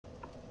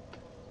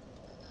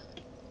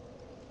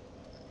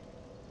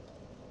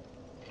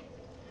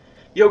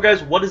Yo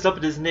guys, what is up?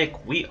 It is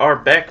Nick. We are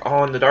back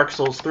on the Dark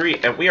Souls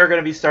 3, and we are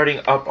going to be starting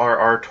up our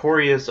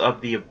Artorias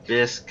of the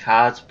Abyss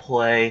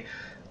cosplay.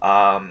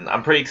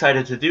 I'm pretty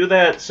excited to do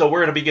that, so we're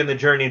going to begin the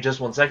journey in just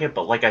 1 second,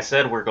 but like I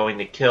said, we're going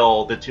to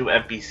kill the 2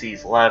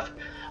 NPCs left.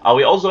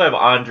 We also have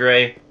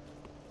Andre,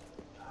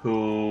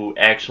 who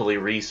actually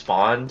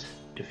respawned.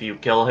 If you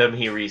kill him,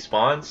 he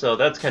respawns, so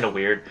that's kind of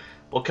weird.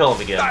 We'll kill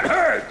him again. That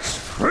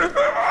hurts!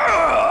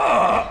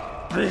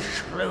 This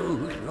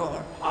through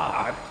your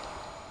heart.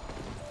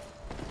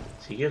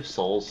 He gives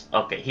souls?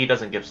 Okay, he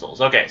doesn't give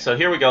souls. Okay, so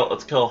here we go.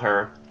 Let's kill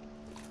her.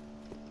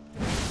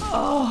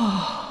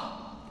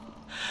 Oh,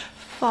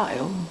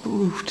 vile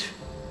brute.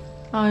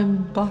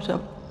 I'm but a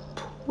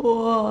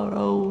poor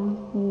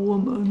old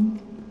woman.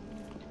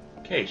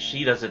 Okay,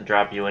 she doesn't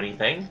drop you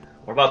anything.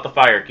 What about the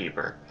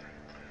Firekeeper?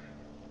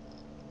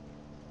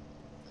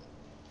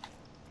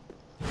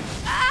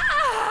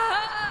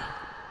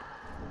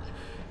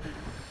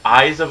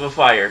 Eyes of a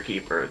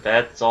Firekeeper.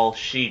 That's all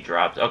she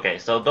dropped. Okay,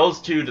 so those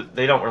two,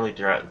 they don't really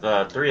drop.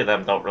 The 3 of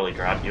them don't really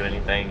drop you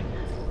anything.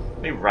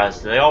 Let me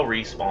rest. They all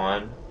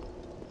respawn.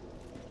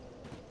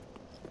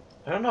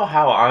 I don't know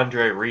how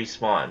Andre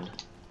respawned.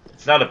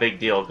 It's not a big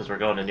deal because we're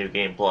going to New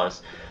Game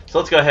Plus. So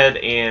let's go ahead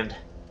and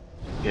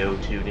go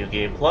to New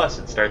Game Plus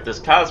and start this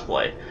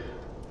cosplay.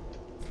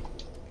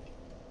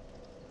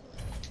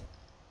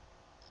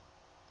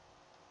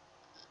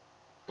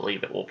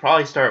 Believe it. We'll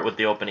probably start with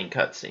the opening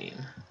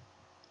cutscene.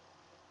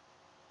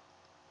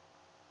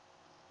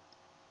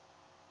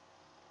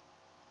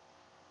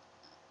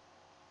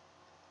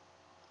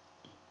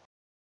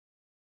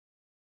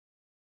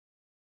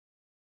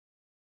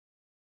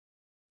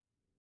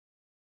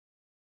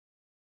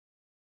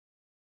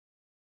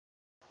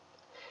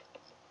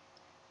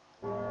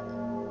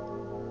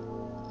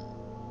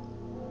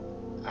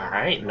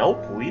 Alright,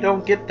 nope, we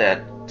don't get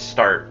that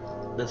start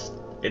this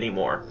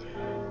anymore.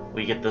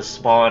 We get the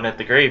spawn at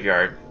the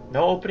graveyard.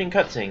 No opening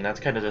cutscene, that's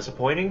kind of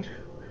disappointing.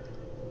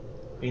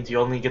 Means you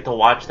only get to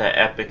watch that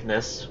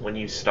epicness when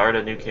you start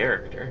a new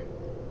character.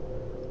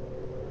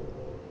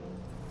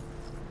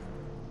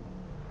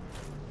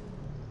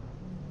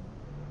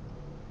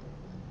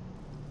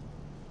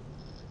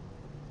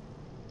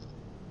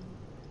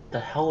 The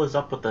hell is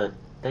up with the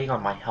thing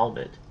on my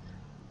helmet?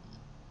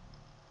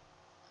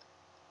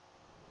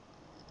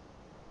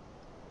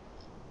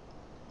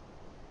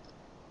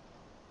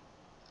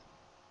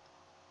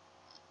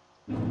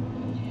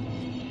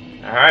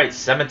 Alright,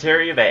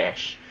 Cemetery of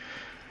Ash.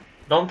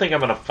 Don't think I'm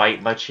gonna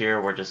fight much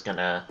here. We're just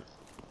gonna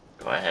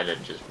go ahead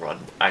and just run.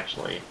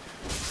 Actually,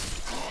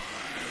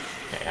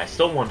 okay, I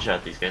still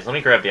one-shot these guys. Let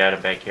me grab the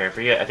item back here. I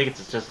forget. I think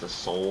it's just a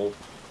soul.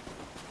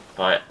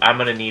 But I'm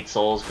gonna need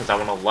souls because I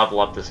want to level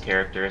up this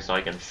character so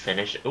I can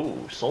finish.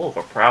 Ooh, Soul of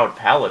a Proud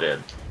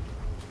Paladin.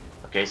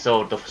 Okay,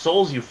 so the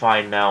souls you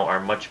find now are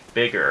much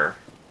bigger.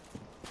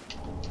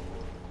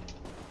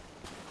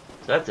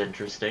 So that's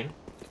interesting.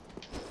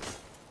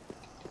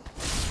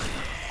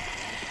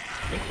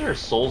 I think there are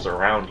souls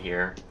around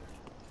here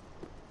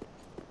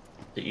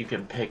that you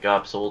can pick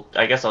up, so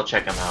I guess I'll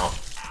check them out.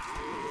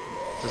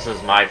 This is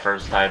my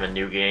first time in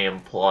New Game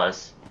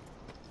Plus.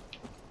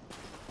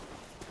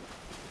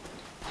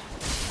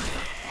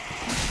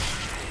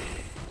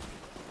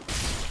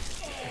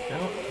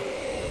 No?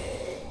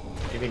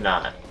 Maybe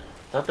not. I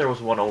thought there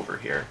was one over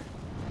here.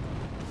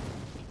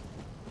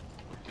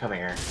 Come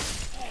here.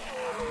 Is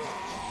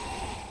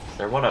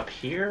there one up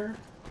here?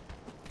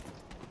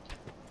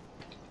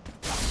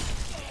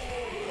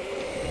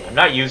 I'm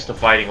not used to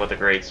fighting with the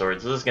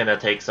greatswords. This is gonna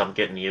take some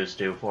getting used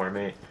to for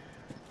me.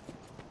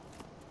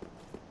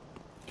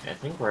 Okay, I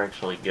think we're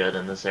actually good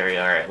in this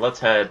area. Alright, let's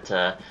head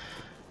to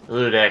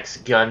Ludek's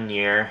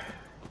Gungnir.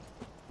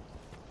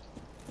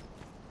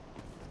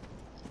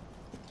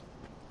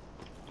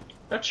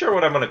 Not sure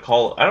what I'm gonna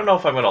call it. I don't know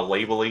if I'm gonna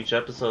label each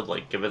episode,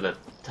 like give it a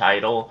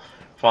title.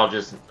 If I'll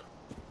just...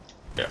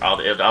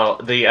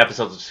 the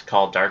episode's just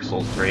called Dark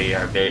Souls 3,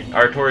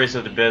 Artorias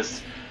of the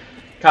Abyss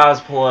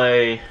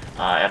Cosplay,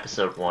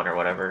 episode 1 or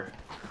whatever.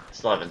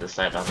 Still haven't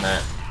decided on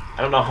that.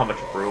 I don't know how much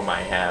room I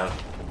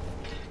have.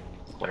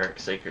 Cleric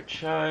Sacred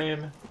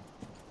Chime.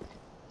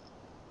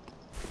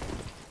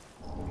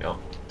 Go.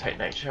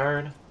 Titanite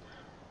Shard.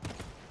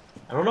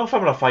 I don't know if I'm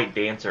gonna fight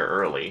Dancer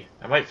early.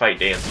 I might fight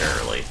Dancer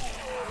early.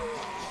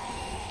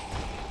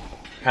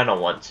 Kinda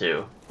want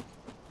to.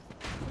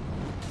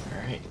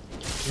 Alright.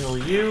 Kill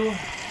you.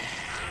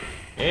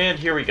 And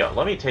here we go.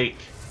 Let me take...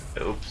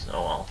 Oops.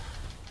 Oh well.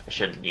 I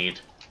shouldn't need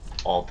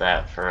all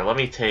that for... Let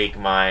me take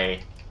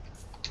my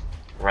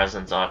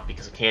resins off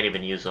because I can't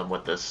even use them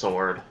with this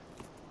sword.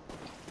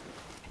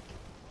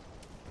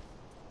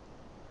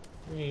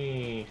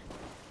 I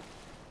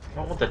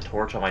don't want the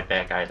torch on my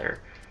back either.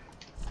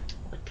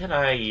 What can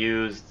I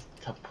use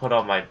to put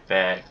on my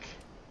back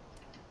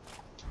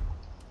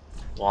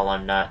while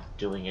I'm not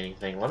doing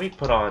anything? Let me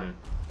put on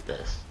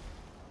this.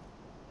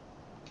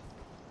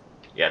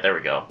 Yeah, there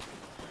we go.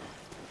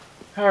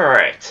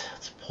 Alright,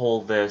 let's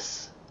pull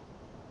this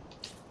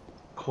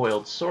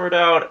coiled sword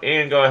out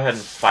and go ahead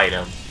and fight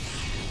him.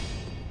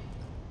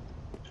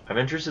 I'm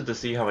interested to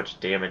see how much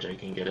damage I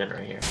can get in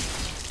right here.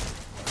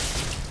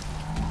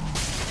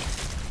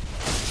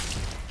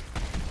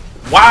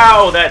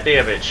 Wow, that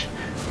damage!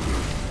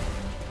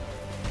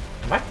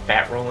 Am I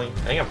fat rolling?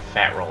 I think I'm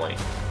fat rolling.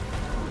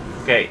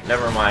 Okay,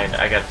 never mind.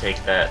 I gotta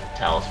take that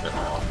talisman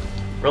out.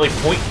 Really,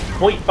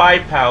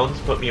 0.5 pounds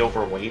put me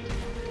overweight.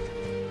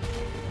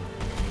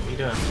 What are you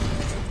doing?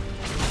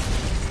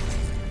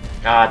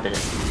 God, that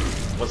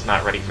was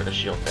not ready for the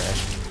shield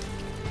dash.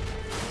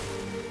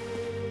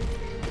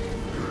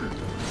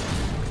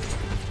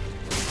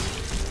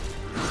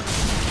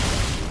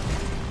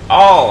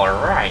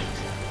 Alright.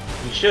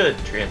 He should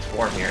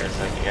transform here in a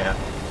second, yeah.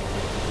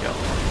 Go.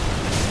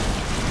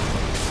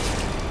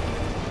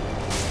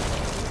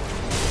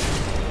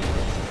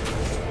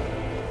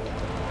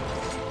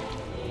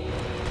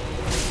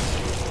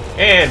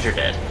 And you're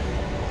dead.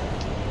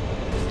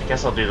 I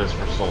guess I'll do this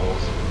for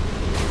souls.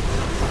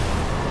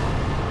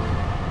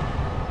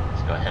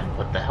 Let's go ahead and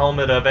put the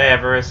Helmet of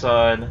Avarice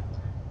on.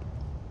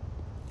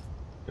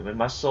 Give me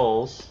my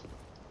souls.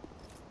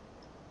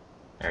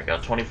 There we go,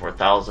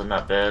 24,000,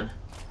 not bad.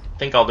 I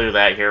think I'll do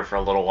that here for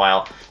a little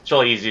while. It's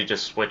really easy to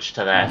just switch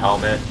to that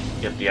helmet,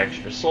 get the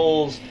extra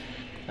souls,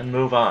 and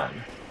move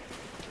on.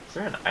 Is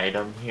there an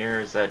item here?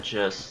 Is that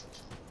just...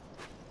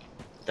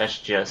 That's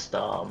just,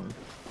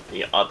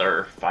 the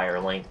other Fire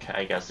Link,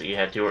 I guess, that you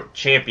had to...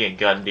 Champion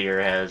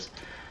Gundyr has,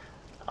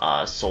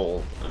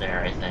 soul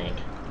there, I think.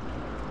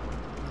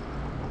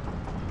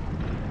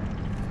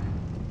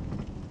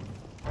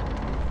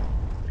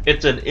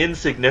 It's an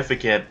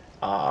insignificant,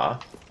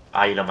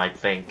 item, I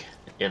think,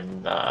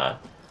 in that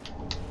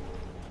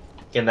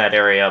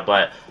area,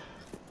 but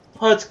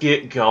let's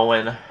get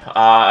going.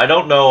 I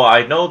don't know.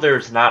 I know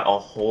there's not a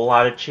whole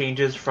lot of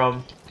changes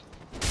from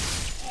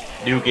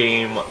New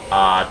Game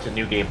to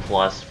New Game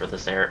Plus for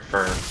this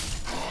for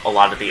a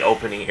lot of the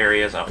opening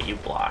areas. Oh, you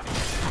blocked.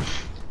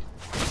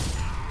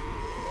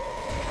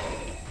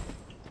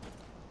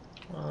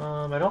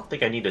 I don't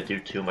think I need to do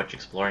too much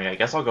exploring. I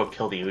guess I'll go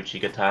kill the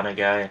Uchigatana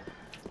guy,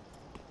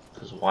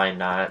 because why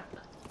not?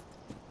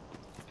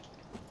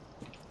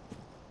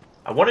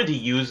 I wanted to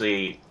use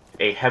a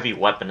heavy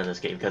weapon in this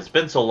game, because it's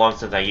been so long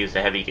since I used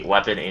a heavy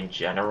weapon in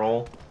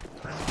general.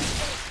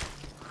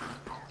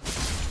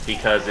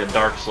 Because in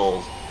Dark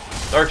Souls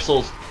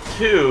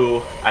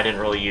 2, I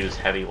didn't really use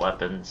heavy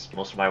weapons.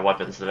 Most of my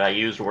weapons that I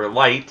used were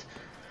light.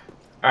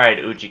 Alright,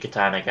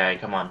 Uchigatana guy,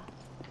 come on.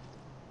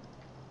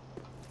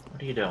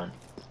 What are you doing?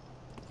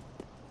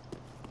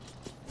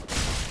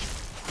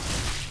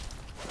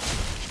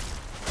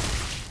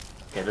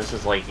 Okay, this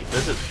is,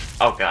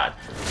 oh god.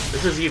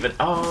 This is even,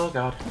 oh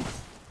god.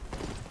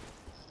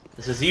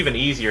 This is even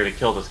easier to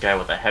kill this guy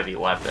with a heavy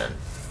weapon.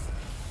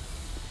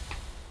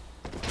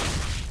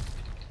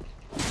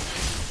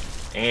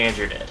 And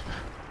you're dead.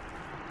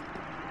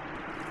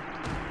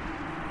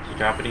 Did you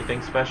drop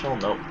anything special?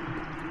 Nope.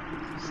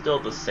 Still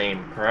the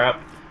same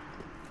crap.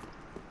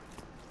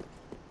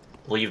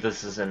 Believe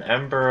this is an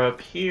ember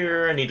up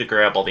here. I need to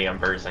grab all the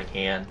embers I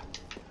can.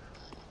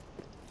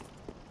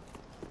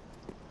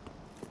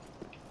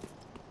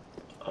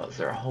 Oh, is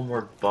there a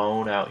homeward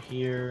bone out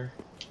here?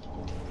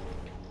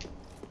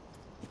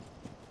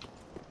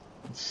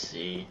 Let's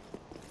see.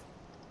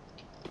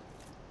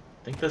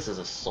 I think this is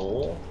a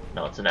soul.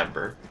 No, it's an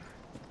ember.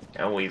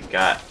 And we've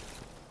got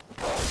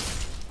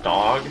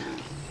dog.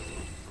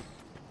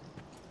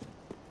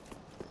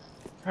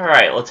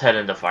 Alright, let's head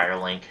into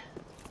Firelink.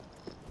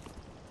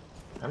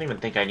 I don't even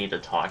think I need to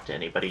talk to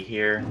anybody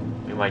here.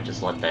 We might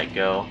just let that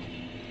go.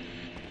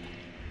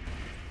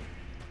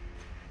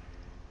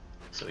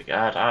 So we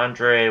got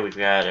Andre, we've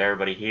got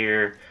everybody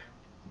here.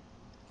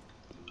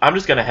 I'm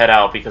just gonna head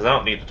out because I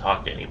don't need to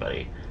talk to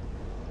anybody.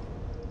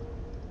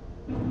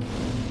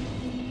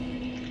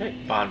 Okay,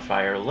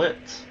 bonfire lit.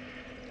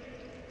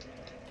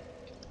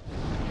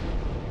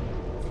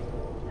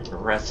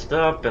 Rest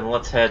up, and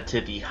let's head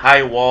to the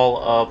High Wall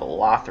of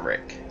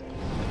Lothric.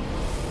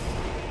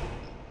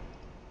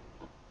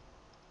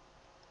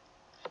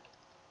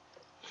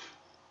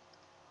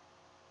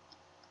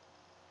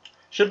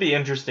 Should be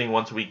interesting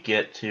once we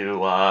get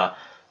to,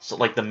 so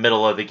like the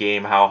middle of the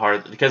game, how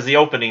hard, because the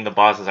opening, the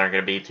bosses aren't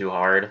going to be too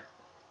hard.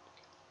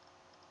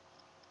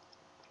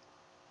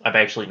 I'm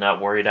actually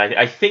not worried.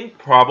 I think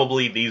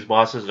probably these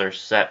bosses are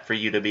set for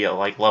you to be at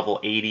like level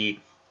 80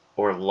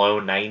 or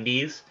low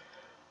 90s.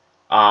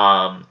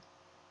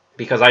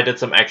 Because I did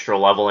some extra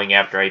leveling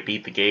after I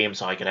beat the game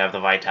so I could have the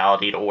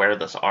vitality to wear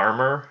this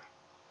armor.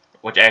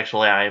 Which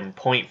actually I'm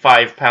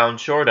 0.5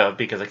 pounds short of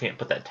because I can't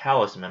put that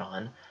talisman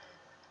on.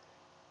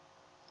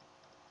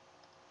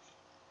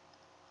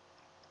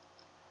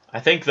 I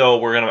think, though,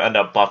 we're going to end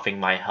up buffing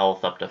my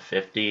health up to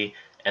 50,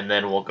 and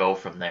then we'll go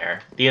from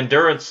there. The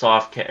endurance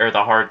or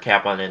the hard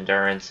cap on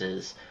endurance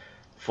is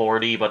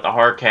 40, but the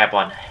hard cap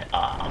on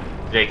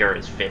vigor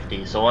is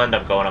 50, so we'll end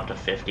up going up to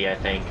 50, I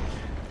think.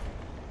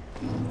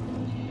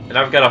 And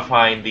I've got to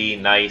find the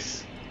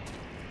nice,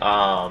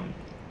 the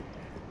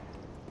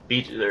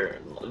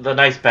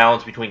nice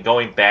balance between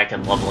going back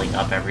and leveling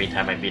up every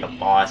time I beat a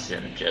boss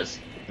and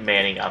just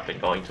manning up and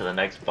going to the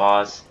next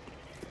boss.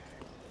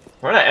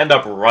 We're gonna end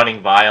up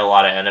running by a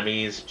lot of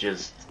enemies,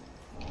 just...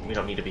 We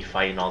don't need to be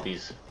fighting all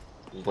these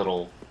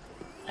little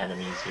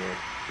enemies here.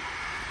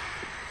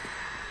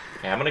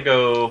 Okay, I'm gonna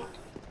go...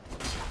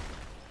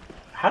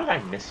 How did I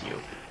miss you?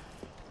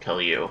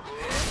 Kill you.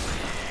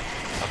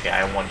 Okay,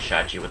 I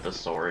one-shot you with the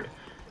sword.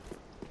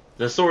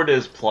 The sword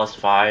is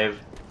 +5.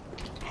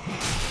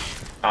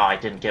 Oh, I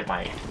didn't get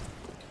my...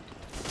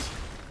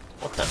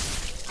 What the...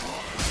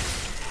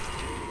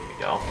 There you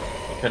go.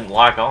 It couldn't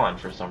lock on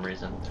for some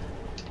reason.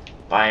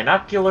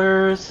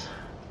 Binoculars.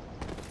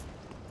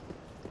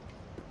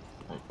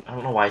 I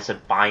don't know why I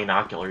said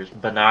binoculars.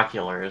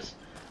 Binoculars.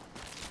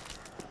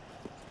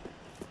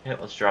 Yeah,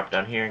 let's drop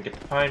down here and get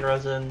the pine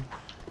resin.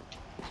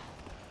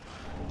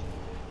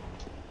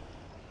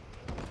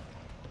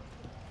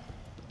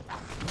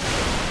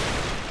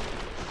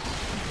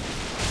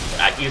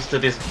 Not used to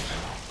this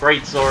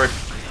great sword.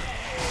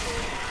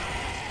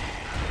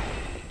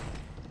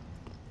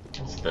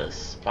 What's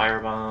this? Fire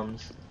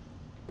bombs.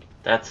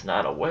 That's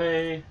not a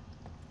way.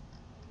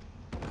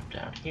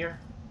 Down here.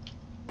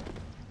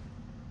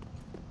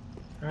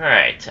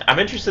 Alright, I'm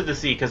interested to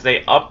see, because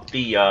they upped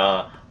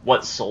the,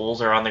 what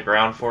souls are on the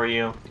ground for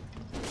you.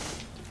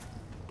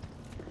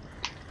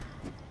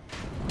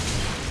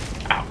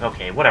 Ow,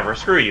 okay, whatever,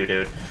 screw you,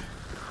 dude.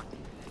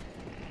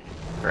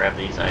 Grab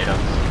these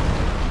items.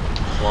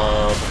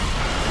 Club.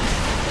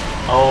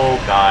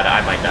 Oh god,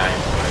 I might die.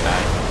 I'm gonna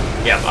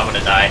die. Yep, I'm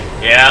gonna die.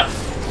 Yeah,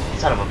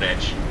 son of a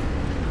bitch.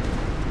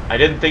 I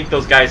didn't think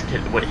those guys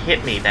would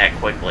hit me that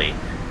quickly.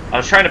 I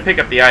was trying to pick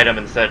up the item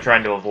instead of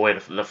trying to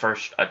avoid the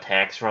first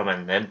attacks from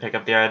and then pick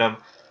up the item.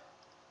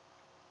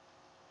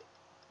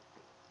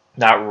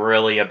 Not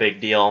really a big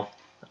deal.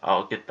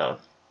 I'll get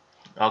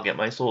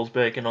my souls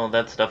back and all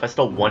that stuff. I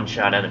still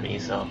one-shot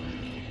enemies, so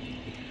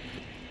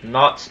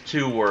not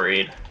too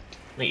worried.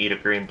 Let me eat a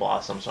green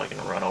blossom so I can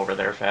run over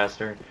there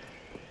faster.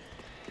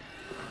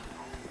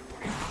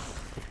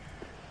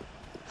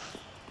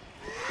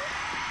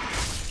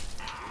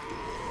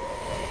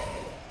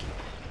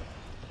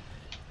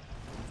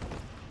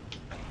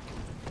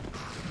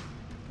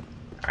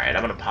 Alright,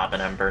 I'm gonna pop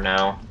an ember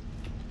now.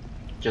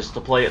 Just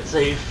to play it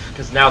safe,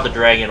 because now the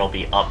dragon will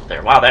be up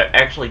there. Wow, that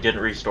actually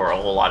didn't restore a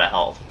whole lot of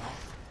health.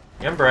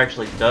 The ember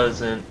actually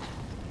doesn't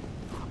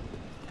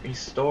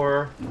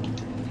restore.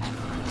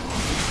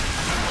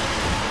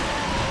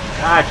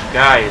 God, you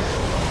guys.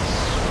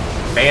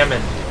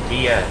 Spamming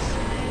BS.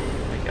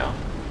 There we go.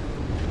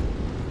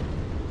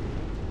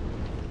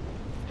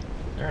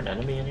 Is there an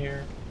enemy in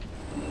here?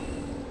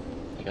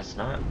 I guess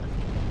not.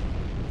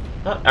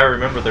 Oh, I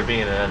remember there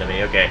being an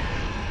enemy. Okay.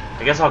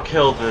 I guess I'll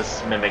kill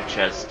this mimic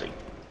chest.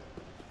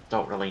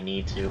 Don't really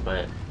need to,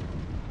 but...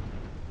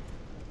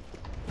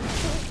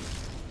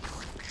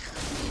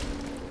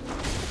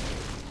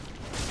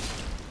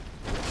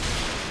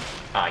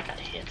 Oh, I got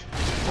hit.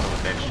 Son of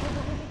a bitch.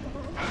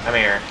 Come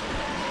here.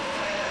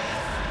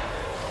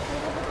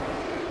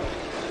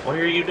 What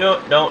are you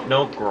doing?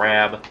 No,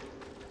 grab.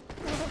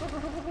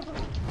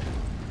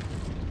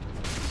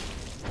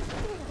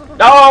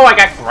 No, I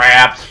got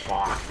grabbed.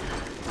 Fuck.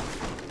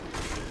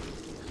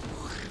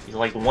 He's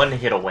like one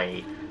hit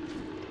away.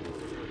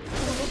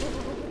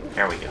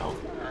 There we go.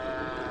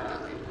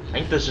 I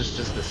think this is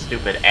just the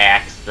stupid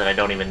axe that I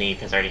don't even need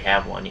because I already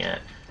have one yet.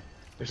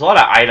 There's a lot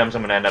of items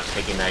I'm going to end up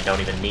taking that I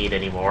don't even need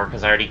anymore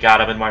because I already got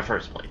them in my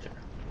first playthrough.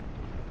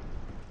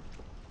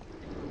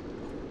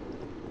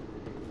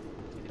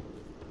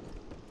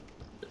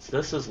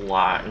 This is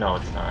locked. No,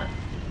 it's not.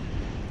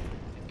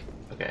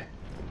 Okay.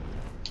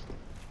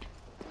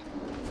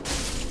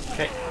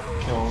 Okay,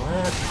 kill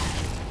that.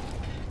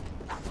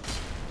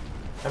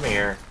 Come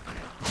here.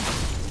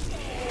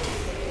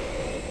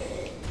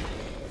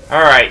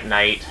 Alright,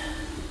 knight.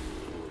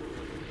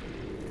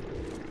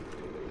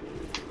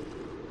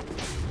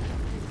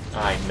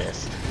 I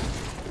missed.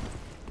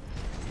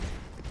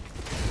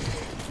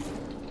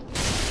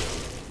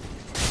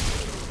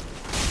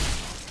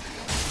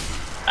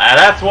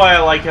 That's why I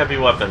like heavy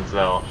weapons,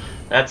 though.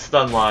 That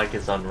stun lock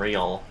is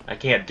unreal. I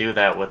can't do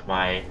that with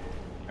my...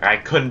 Or I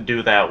couldn't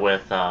do that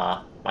with,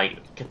 my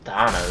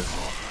katanas.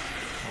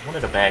 I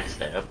wanted a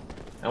backstab.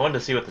 I wanted to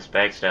see what this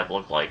backstab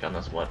looked like on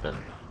this weapon.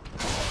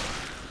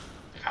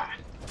 God,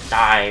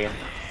 die.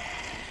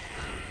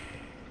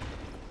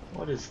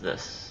 What is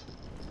this?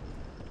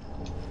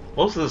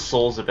 Most of the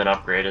souls have been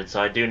upgraded,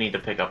 so I do need to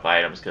pick up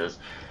items, because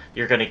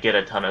you're going to get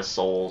a ton of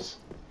souls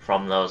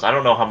from those. I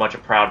don't know how much a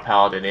Proud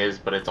Paladin is,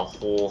 but it's a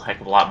whole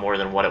heck of a lot more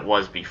than what it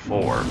was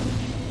before.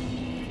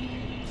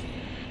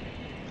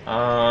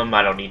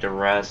 I don't need to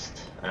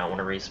rest. I don't want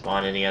to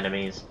respawn any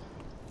enemies.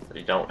 But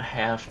I don't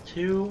have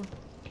to.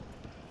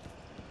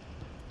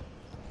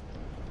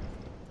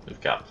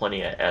 We've got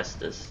plenty of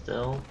Estus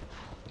still.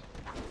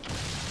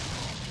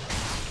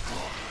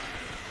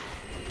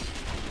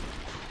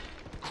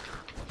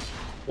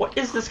 What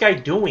is this guy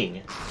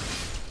doing?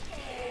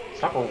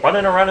 Stop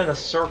running around in a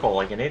circle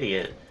like an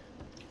idiot.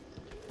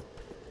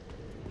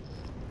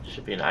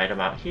 Should be an item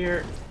out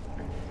here.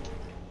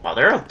 Wow,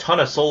 there are a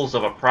ton of souls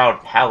of a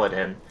Proud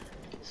Paladin.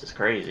 This is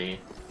crazy.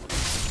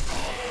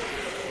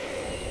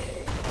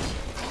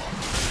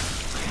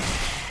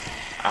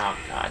 Oh,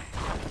 God.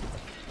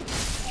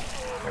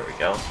 There we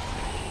go.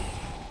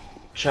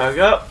 Chug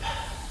up.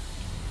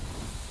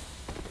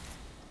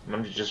 I'm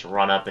gonna just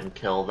run up and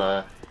kill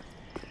the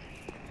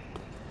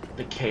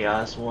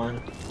chaos one.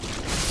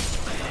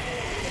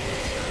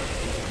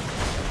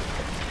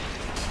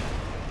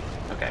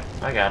 Okay,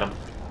 I got him.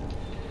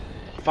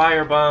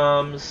 Fire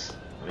bombs.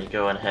 Let me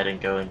go ahead and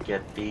go and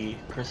get the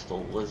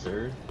crystal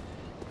lizard.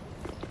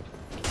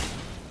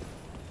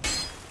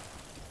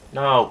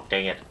 No,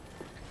 dang it.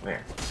 Come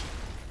here.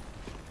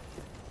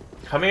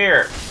 Come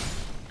here!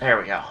 There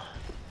we go.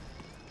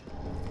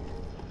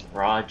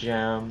 Raw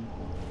gem.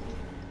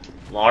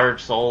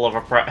 Large soul of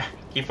a proud...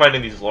 Keep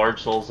finding these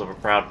large souls of a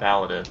proud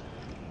paladin.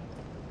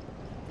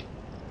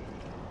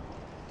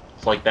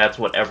 It's like that's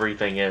what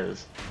everything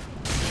is.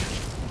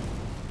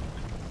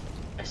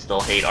 I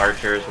still hate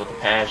archers with a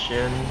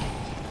passion.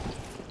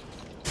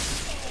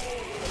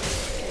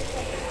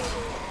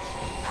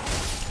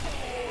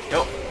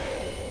 Go.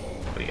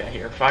 What do we got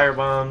here? Fire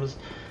bombs.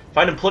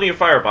 Finding plenty of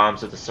fire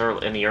bombs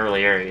at in the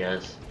early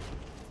areas.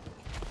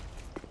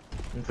 I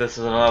think this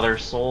is another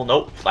soul.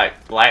 Nope,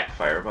 black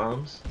fire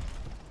bombs.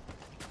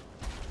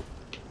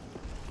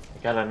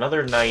 Got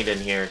another knight in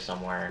here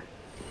somewhere.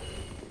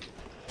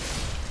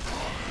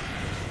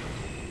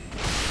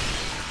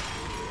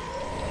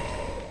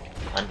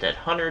 Undead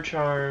hunter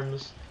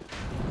charms.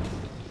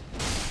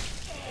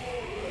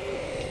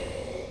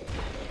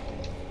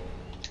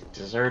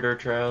 Deserter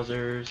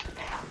trousers.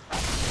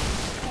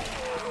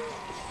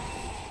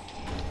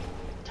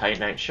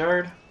 Titanite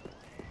shard.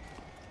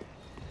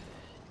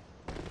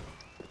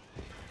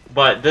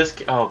 But this...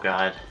 Oh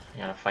god. I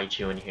gotta fight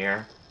you in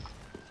here.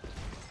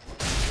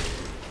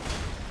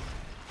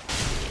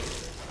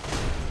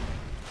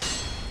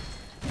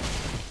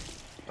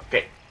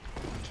 Okay.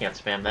 Can't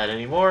spam that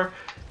anymore.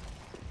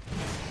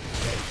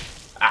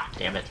 Ah,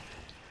 damn it.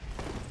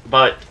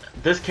 But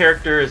this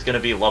character is gonna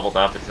be leveled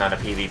up. It's not a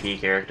PvP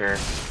character.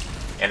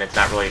 And it's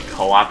not really a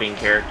co-oping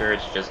character.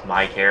 It's just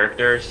my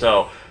character.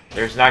 So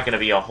there's not gonna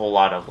be a whole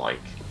lot of like,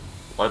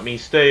 let me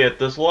stay at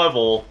this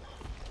level.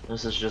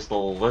 This is just the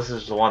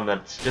one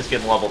that's just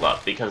getting leveled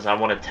up because I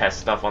want to test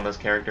stuff on this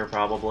character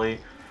probably.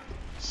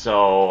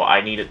 So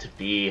I need it to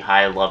be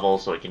high level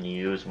so I can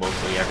use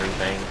mostly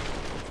everything.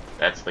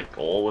 That's the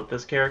goal with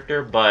this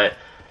character. But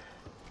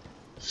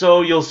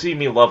so you'll see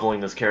me leveling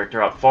this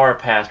character up far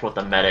past what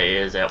the meta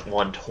is at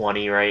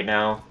 120 right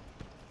now.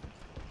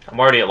 I'm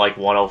already at like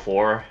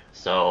 104,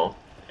 so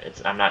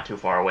I'm not too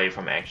far away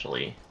from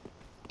actually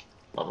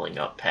leveling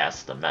up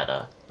past the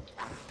meta.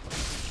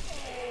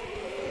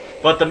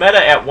 But the meta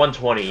at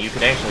 120, you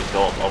can actually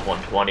go above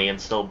 120 and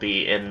still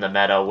be in the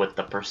meta with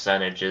the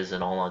percentages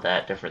and all of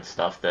that different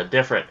stuff. The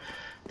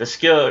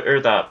skill, or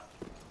the,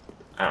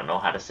 I don't know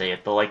how to say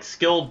it, the like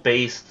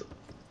skill-based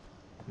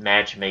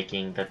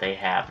matchmaking that they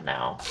have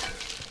now,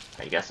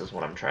 I guess is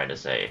what I'm trying to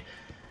say.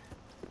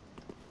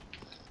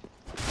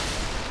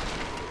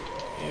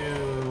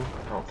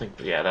 I don't think,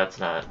 yeah, that's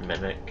not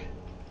Mimic.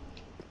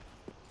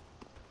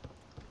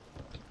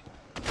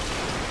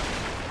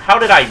 How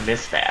did I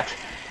miss that?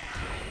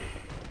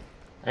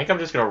 I think I'm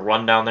just gonna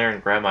run down there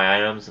and grab my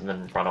items and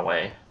then run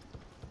away.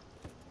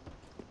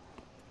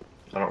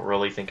 I don't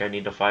really think I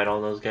need to fight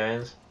all those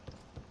guys.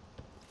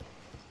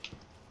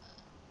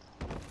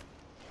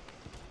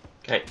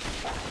 Okay.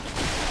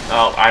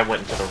 Oh, I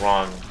went into the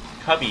wrong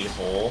cubby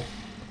hole.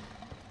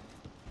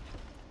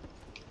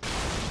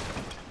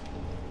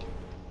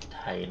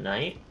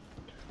 Titanite.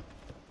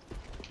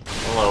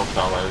 Hello,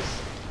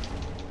 fellas.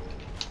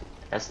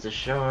 Estus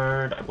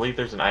shard. I believe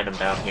there's an item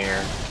down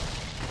here.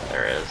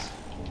 There is.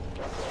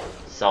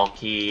 Cell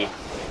key.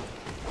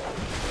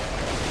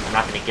 I'm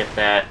not gonna get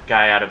that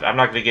guy out of... I'm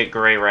not gonna get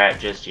Gray Rat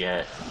just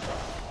yet.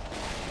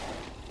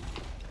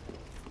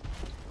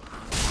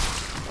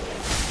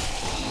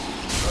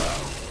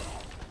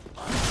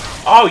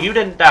 Oh, you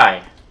didn't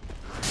die.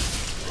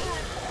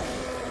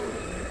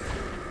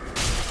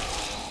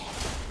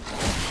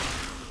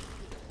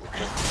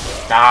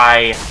 Just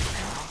die.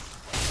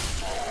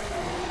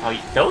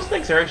 Oh, those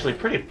things are actually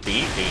pretty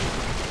beefy.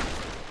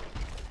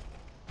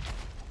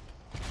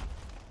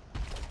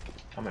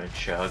 I'm gonna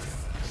chug,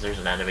 because there's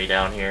an enemy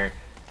down here.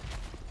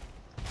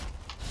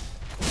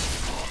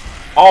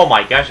 Oh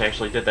my gosh, I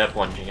actually did that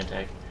plunging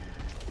attack.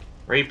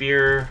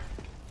 Rapier.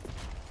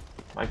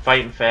 Am I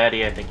fighting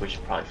Fatty? I think we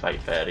should probably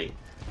fight Fatty.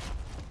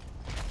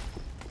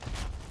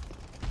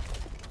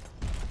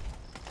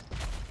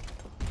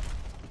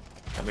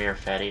 Come here,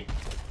 Fatty.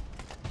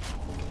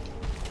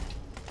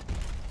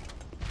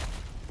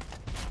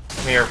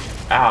 Come here.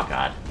 Oh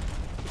god.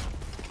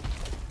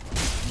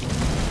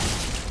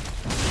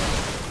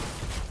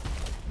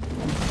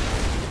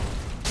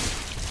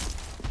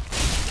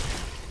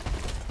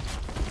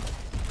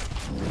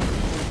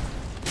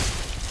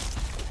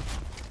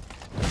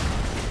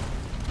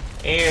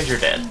 And you're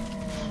dead.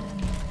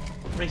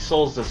 How many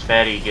souls does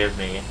Fatty give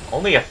me?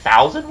 Only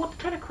 1,000? What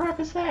kind of crap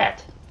is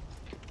that?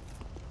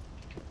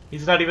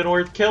 He's not even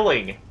worth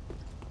killing.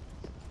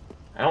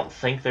 I don't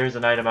think there's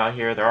an item out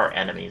here. There are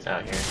enemies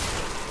out here.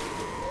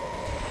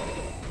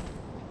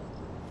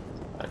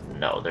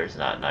 No, there's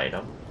not an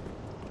item.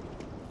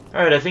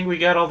 Alright, I think we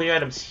got all the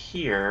items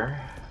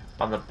here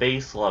on the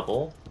base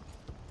level.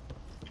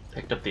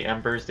 Picked up the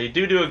embers. They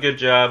do a good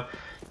job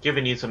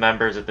giving you some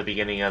embers at the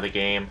beginning of the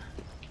game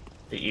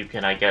that you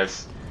can, I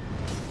guess,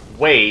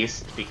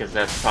 waste, because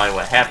that's probably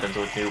what happens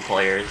with new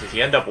players, is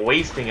you end up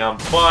wasting them,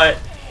 but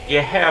you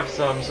have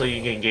some so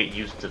you can get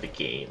used to the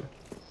game.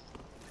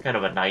 Kind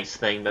of a nice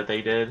thing that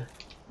they did.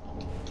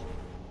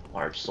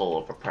 Large soul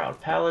of a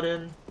proud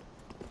paladin.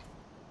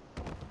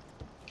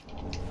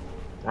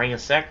 Ring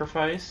of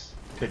sacrifice.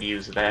 Could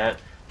use that,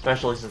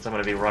 especially since I'm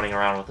going to be running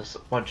around with a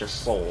bunch of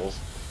souls.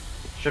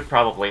 Should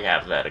probably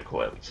have that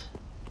equipped.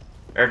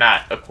 Or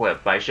not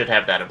equipped, but I should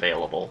have that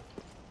available.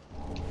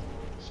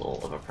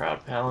 Soul of a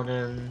proud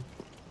paladin.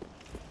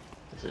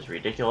 This is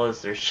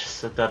ridiculous. There's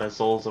just a ton of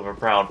souls of a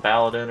proud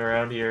paladin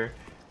around here.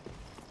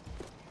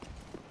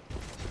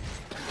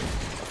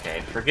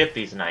 Okay, forget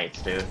these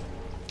knights, dude.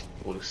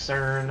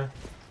 Lucerne.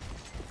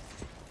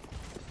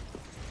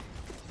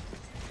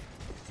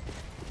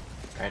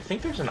 I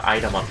think there's an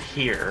item up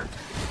here.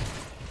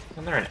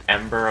 Isn't there an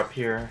ember up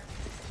here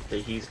that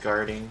he's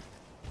guarding?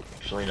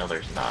 Actually, no,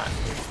 there's not.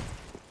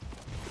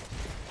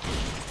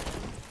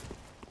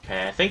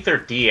 Okay, I think their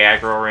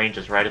de-aggro range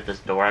is right at this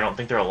door. I don't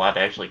think they're allowed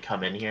to actually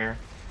come in here.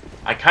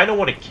 I kind of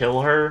want to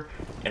kill her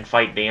and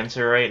fight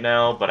Dancer right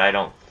now, but I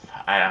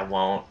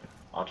won't.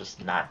 I'll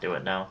just not do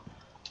it now.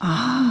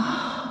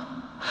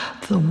 Ah,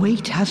 the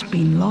wait has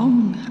been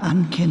long,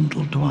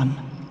 unkindled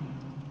one.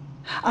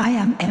 I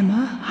am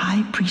Emma,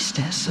 High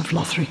Priestess of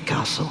Lothric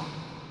Castle.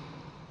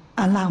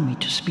 Allow me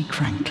to speak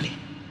frankly.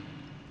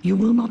 You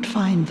will not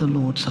find the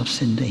Lords of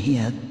Cinder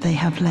here. They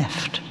have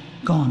left,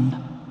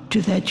 gone,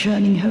 to their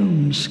churning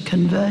homes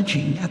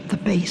converging at the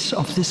base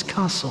of this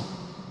castle.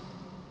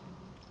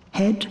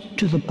 Head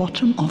to the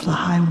bottom of the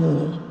high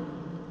wall,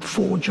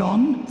 forge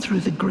on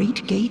through the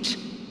great gate,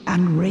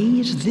 and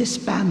raise this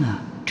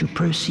banner to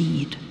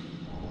proceed.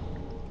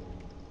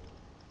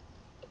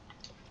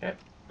 Okay,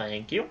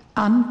 thank you.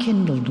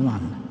 Unkindled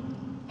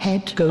one.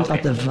 Head goes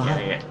up the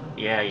vine.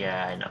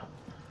 Yeah, I know.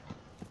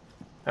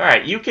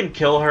 Alright, you can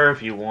kill her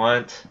if you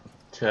want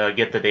to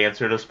get the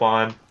Dancer to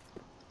spawn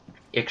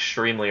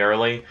extremely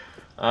early.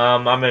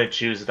 I'm gonna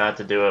choose not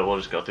to do it. We'll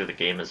just go through the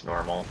game as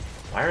normal.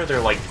 Why are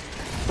there like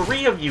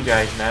 3 of you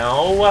guys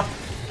now?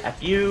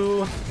 F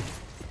you.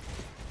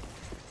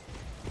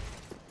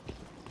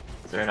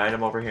 Is there an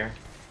item over here?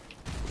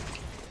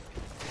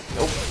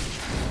 Nope.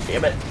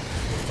 Damn it.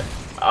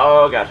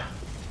 Oh god.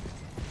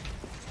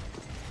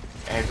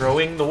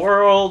 Aggroing the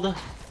world.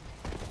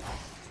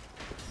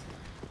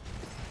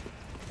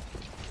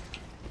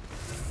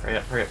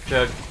 Hurry up,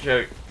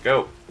 chug,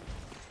 go.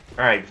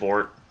 Alright,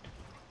 Vordt.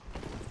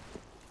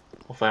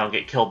 Hopefully I don't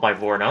get killed by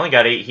Vordt. I only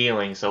got 8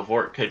 healing, so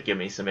Vordt could give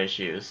me some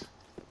issues.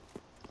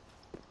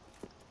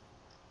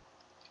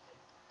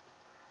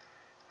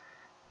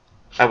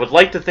 I would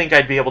like to think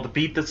I'd be able to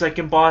beat the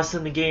second boss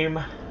in the game,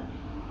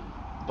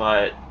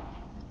 but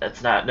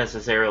that's not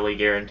necessarily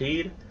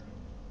guaranteed.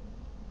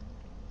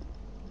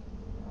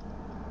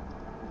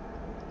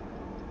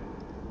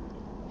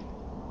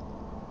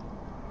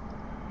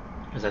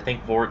 Because I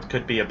think Vordt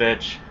could be a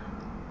bitch.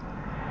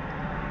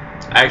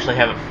 I actually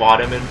haven't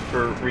fought him in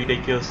for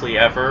ridiculously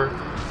ever,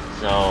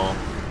 so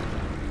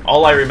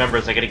all I remember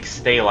is I gotta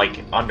stay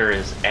like under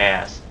his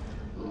ass.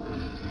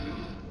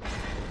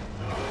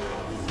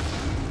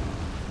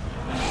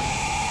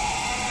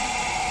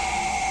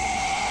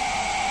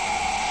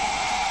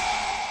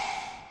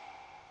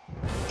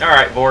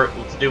 Alright, Vordt,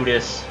 let's do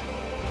this.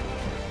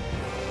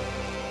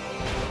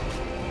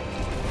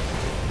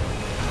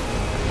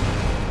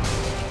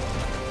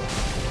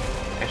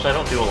 Actually, I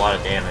don't do a lot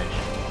of damage.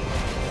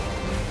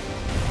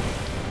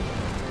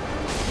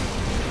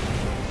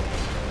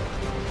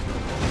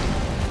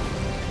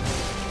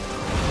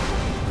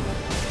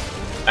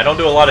 I don't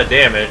do a lot of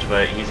damage,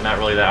 but he's not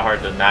really that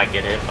hard to not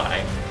get hit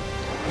by.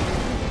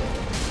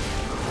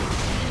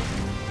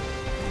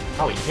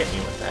 Oh, he hit me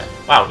with that.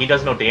 Wow, he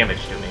does no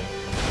damage to me.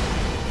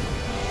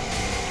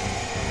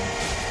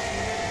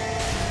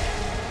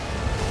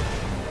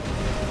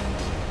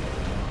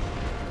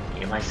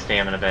 Get my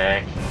stamina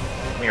back.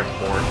 Come here,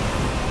 Vordt.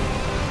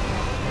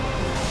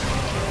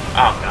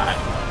 Oh god.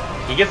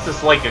 He gets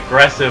this like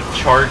aggressive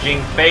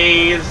charging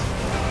phase.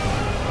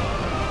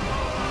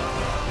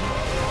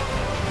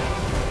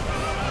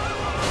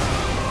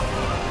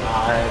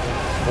 God.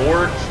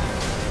 Vordt.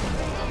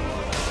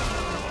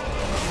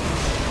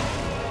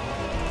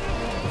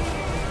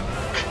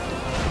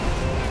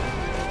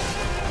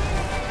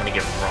 I'm gonna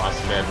get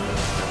frostbitten.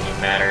 Doesn't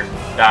even matter.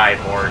 Die,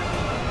 Vordt.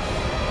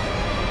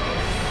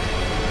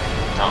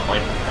 Not my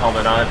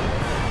helmet on.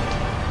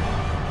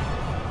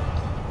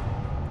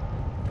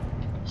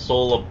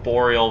 Soul of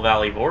Boreal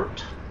Valley Vordt.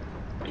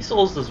 How many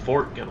souls does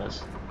Vordt give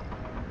us?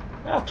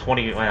 Well,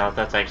 20. Well,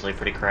 that's actually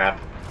pretty crap.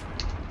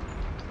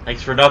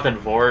 Thanks for nothing,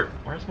 Vordt.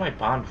 Where's my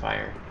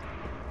bonfire?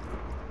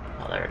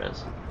 Oh, there it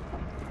is.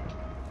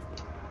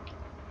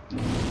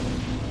 Let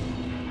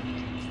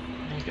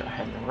me go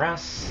ahead and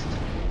rest.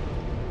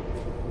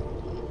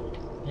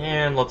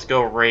 And let's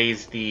go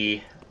raise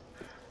the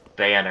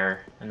banner,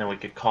 and then we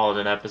could call it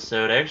an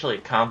episode. I actually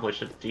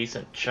accomplished a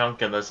decent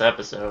chunk in this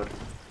episode.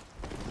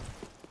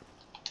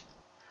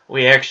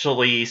 We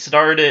actually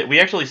started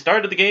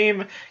the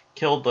game,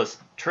 killed the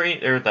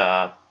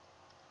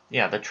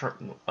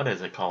what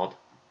is it called?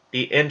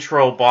 The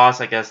intro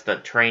boss, I guess, the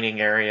training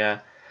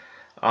area.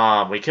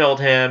 We killed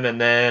him, and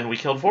then we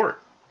killed Vordt.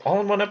 All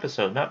in one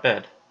episode, not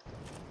bad.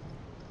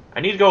 I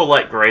need to go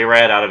let Grey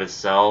Rat out of his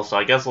cell, so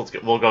I guess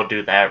we'll go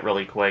do that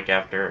really quick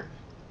after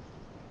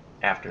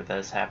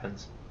this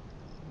happens.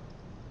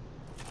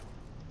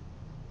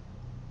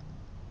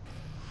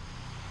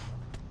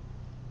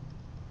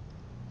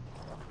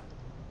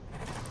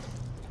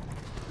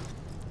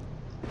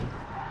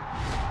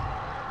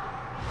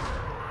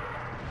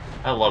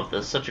 I love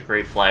this. Such a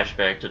great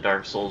flashback to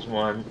Dark Souls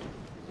 1.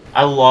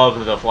 I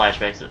love the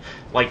flashbacks.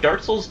 Like,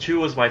 Dark Souls 2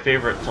 was my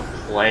favorite to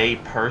play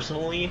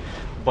personally,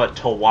 but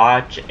to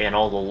watch and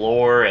all the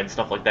lore and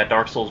stuff like that,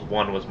 Dark Souls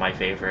 1 was my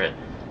favorite.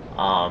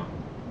 I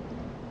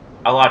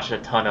watched a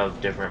ton of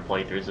different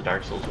playthroughs of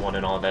Dark Souls 1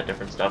 and all that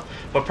different stuff.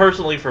 But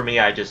personally, for me,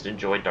 I just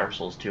enjoyed Dark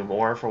Souls 2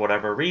 more for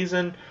whatever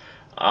reason.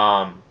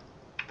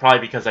 Probably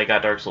because I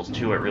got Dark Souls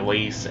 2 at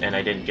release and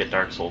I didn't get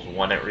Dark Souls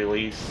 1 at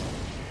release.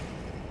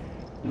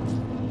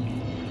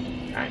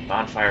 Alright,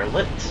 bonfire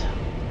lit.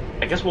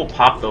 I guess we'll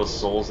pop those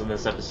souls in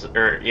this episode,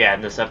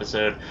 in this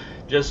episode,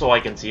 just so I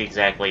can see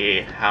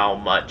exactly how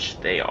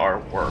much they are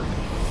worth.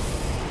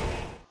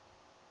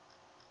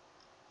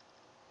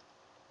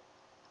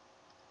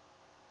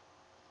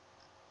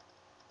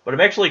 But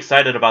I'm actually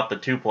excited about the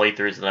two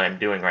playthroughs that I'm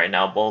doing right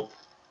now, both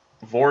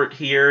Vordt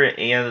here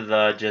and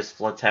the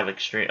just let's have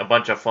a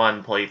bunch of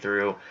fun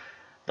playthrough,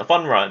 the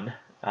fun run.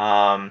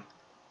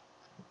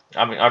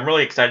 I'm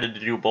really excited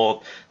to do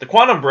both. The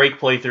Quantum Break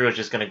playthrough is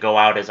just going to go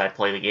out as I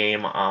play the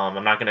game.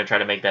 I'm not going to try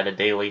to make that a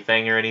daily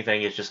thing or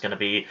anything. It's just going to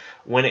be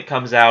when it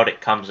comes out,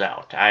 it comes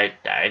out. I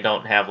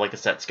don't have like a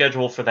set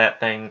schedule for that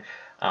thing.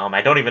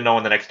 I don't even know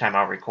when the next time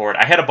I'll record.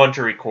 I had a bunch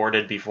of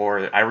recorded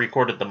before. I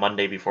recorded the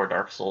Monday before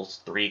Dark Souls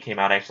 3 came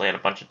out. I actually had a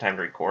bunch of time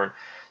to record.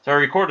 So I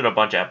recorded a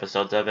bunch of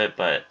episodes of it,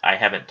 but I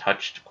haven't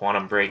touched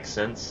Quantum Break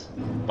since.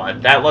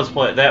 But that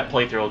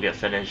playthrough will get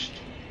finished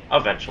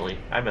eventually.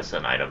 I missed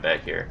an item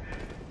back here.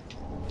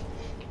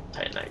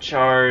 Titanite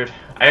Shard.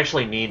 I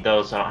actually need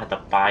those so I don't have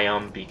to buy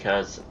them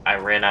because I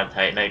ran out of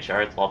Titanite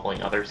Shards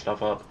leveling other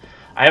stuff up.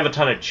 I have a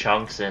ton of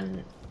chunks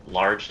and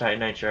large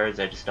Titanite Shards,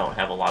 I just don't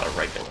have a lot of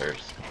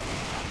regulars.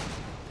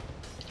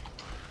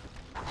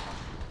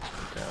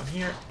 Down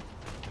here.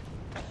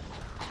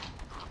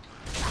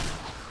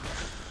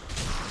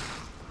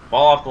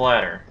 Fall off the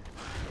ladder.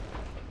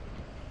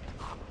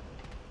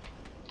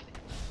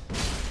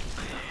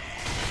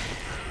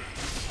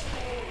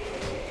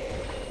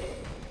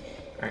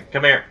 Alright,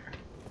 come here.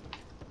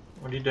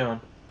 What are you doing?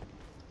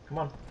 Come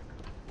on.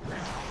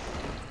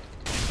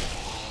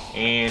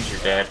 And you're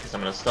dead, because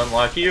I'm going to stun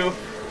lock you.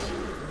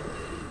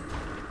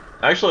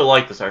 I actually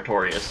like this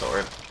Artorias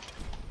sword.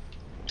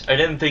 I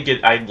didn't think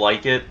I'd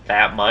like it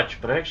that much,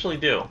 but I actually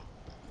do.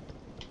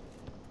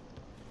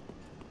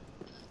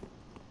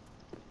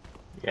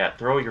 Yeah,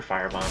 throw your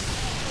firebomb.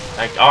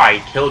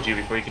 I killed you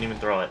before you can even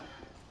throw it.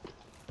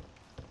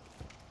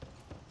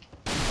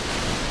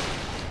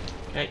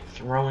 Okay,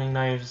 throwing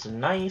knives,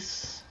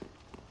 nice.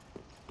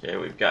 Okay,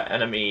 we've got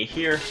enemy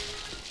here.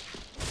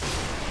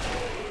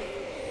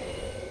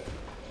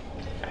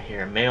 I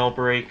hear mail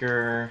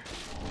breaker,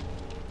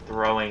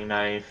 throwing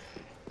knife.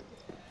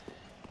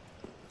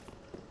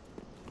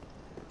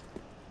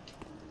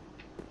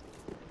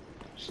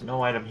 There's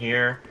no item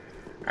here.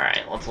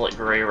 Alright, let's let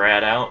Grey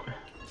Rat out.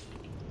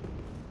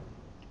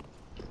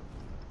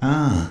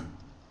 Ah.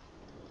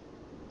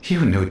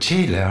 You're no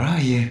jailer, are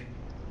you?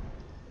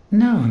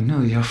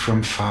 No, you're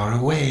from far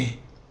away.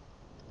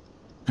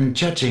 And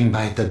judging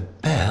by the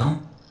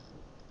bell,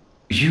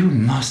 you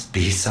must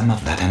be some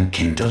of that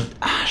unkindled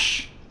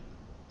ash.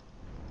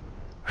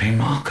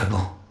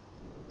 Remarkable.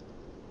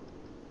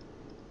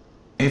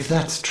 If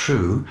that's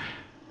true,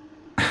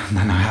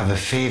 then I have a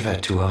favor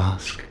to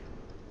ask.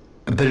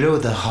 Below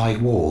the high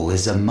wall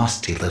is a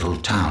musty little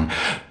town,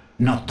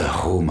 not the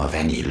home of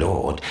any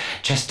lord,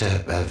 just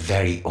a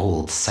very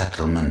old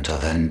settlement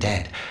of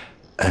undead.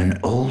 An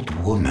old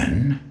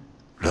woman,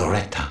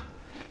 Loretta,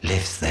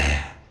 lives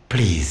there.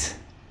 Please,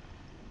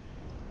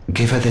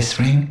 give her this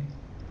ring.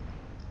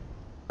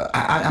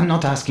 I'm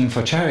not asking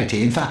for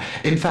charity. In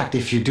fact,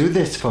 if you do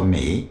this for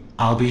me,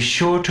 I'll be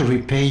sure to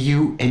repay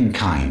you in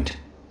kind.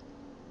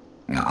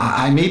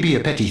 I may be a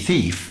petty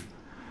thief,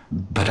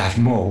 but I've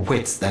more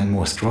wits than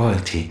most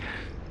royalty.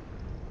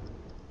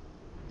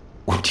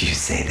 What do you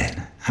say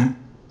then, huh?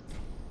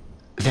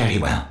 Very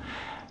well.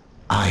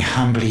 I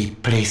humbly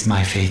place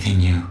my faith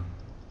in you.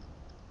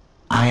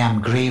 I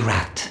am Grey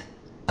Rat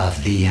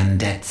of the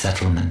Undead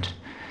Settlement,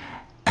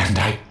 and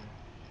I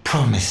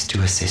promise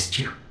to assist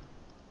you.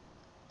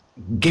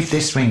 Give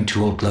this ring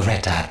to old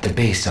Loretta at the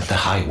base of the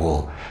high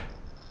wall.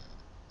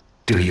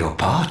 Do your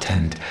part,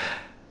 and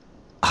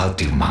I'll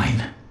do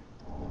mine.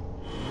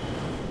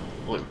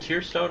 blue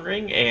tear stone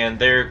ring, and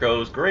there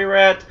goes Grey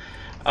Rat.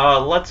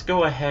 Let's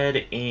go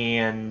ahead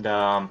and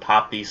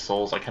pop these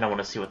souls. I kind of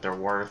want to see what they're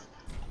worth.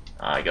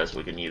 I guess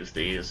we can use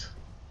these.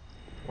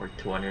 Worth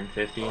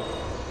 250.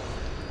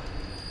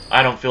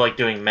 I don't feel like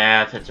doing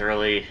math. It's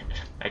early.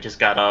 I just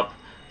got up.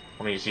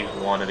 Let me just use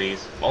one of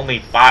these. Only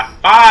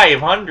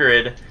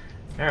 500.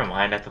 Never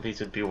mind. I thought these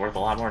would be worth a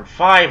lot more than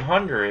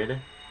 500.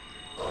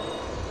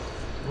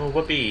 Well,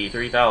 whoopee,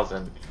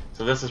 3,000.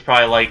 So this is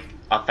probably like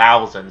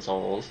 1,000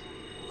 souls.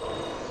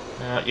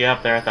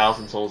 Yep, they're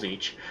 1,000 souls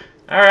each.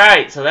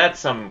 Alright, so that's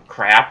some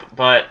crap,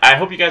 but I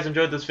hope you guys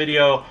enjoyed this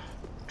video.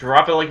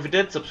 Drop a like if you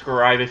did,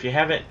 subscribe if you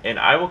haven't, and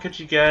I will catch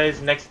you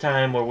guys next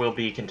time where we'll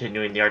be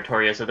continuing the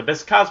Artorias of the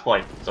Abyss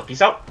cosplay. So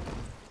peace out!